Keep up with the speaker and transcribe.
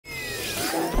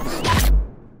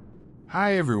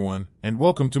Hi everyone, and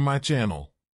welcome to my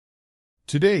channel.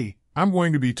 Today, I'm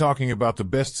going to be talking about the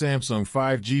best Samsung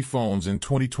 5G phones in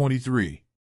 2023.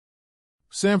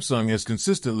 Samsung has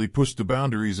consistently pushed the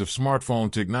boundaries of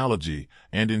smartphone technology,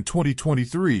 and in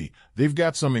 2023, they've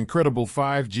got some incredible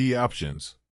 5G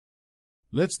options.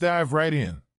 Let's dive right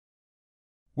in.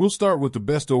 We'll start with the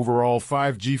best overall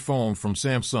 5G phone from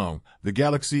Samsung, the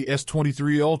Galaxy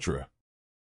S23 Ultra.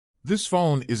 This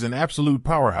phone is an absolute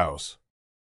powerhouse.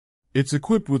 It's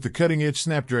equipped with the cutting-edge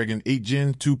Snapdragon 8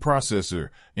 Gen 2 processor,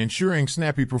 ensuring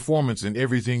snappy performance in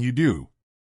everything you do.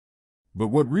 But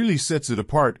what really sets it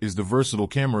apart is the versatile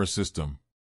camera system.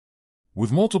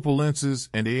 With multiple lenses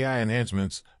and AI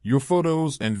enhancements, your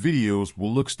photos and videos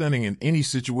will look stunning in any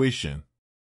situation.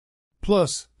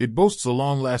 Plus, it boasts a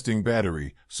long-lasting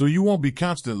battery, so you won't be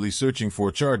constantly searching for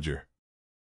a charger.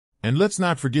 And let's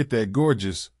not forget that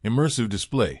gorgeous, immersive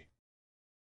display.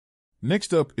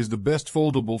 Next up is the best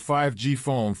foldable 5G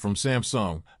phone from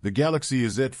Samsung, the Galaxy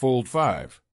Z Fold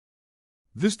 5.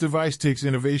 This device takes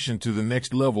innovation to the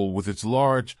next level with its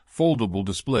large, foldable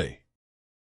display.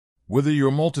 Whether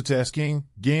you're multitasking,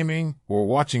 gaming, or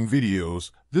watching videos,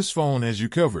 this phone has you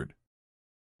covered.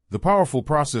 The powerful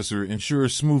processor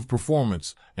ensures smooth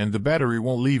performance, and the battery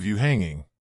won't leave you hanging.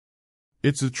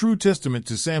 It's a true testament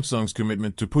to Samsung's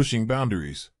commitment to pushing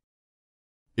boundaries.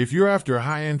 If you're after a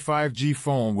high-end 5G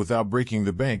phone without breaking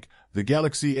the bank, the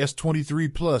Galaxy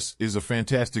S23 Plus is a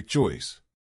fantastic choice.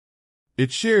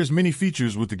 It shares many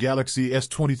features with the Galaxy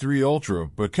S23 Ultra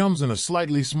but comes in a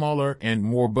slightly smaller and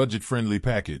more budget-friendly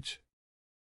package.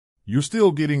 You're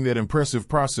still getting that impressive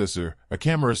processor, a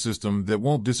camera system that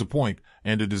won't disappoint,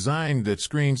 and a design that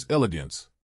screams elegance.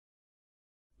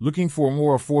 Looking for a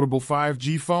more affordable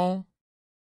 5G phone?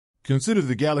 Consider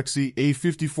the Galaxy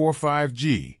A54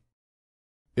 5G.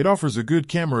 It offers a good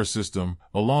camera system,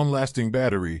 a long-lasting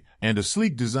battery, and a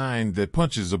sleek design that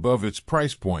punches above its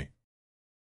price point.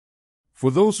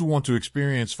 For those who want to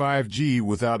experience 5G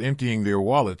without emptying their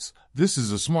wallets, this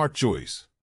is a smart choice.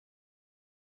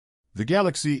 The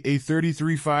Galaxy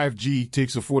A33 5G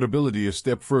takes affordability a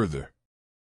step further.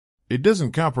 It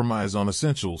doesn't compromise on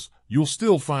essentials. You'll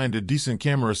still find a decent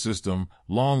camera system,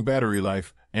 long battery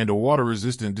life, and a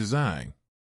water-resistant design.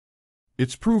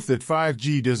 It's proof that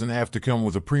 5G doesn't have to come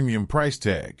with a premium price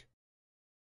tag.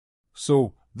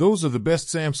 So, those are the best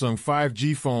Samsung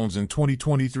 5G phones in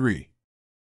 2023.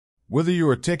 Whether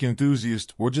you're a tech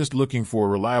enthusiast or just looking for a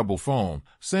reliable phone,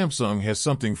 Samsung has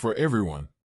something for everyone.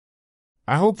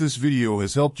 I hope this video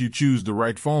has helped you choose the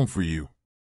right phone for you.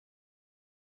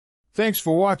 Thanks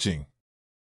for watching.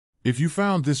 If you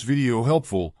found this video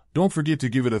helpful, don't forget to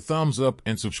give it a thumbs up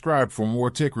and subscribe for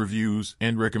more tech reviews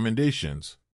and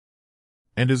recommendations.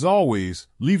 And as always,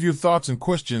 leave your thoughts and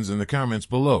questions in the comments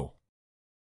below.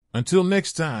 Until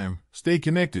next time, stay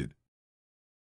connected.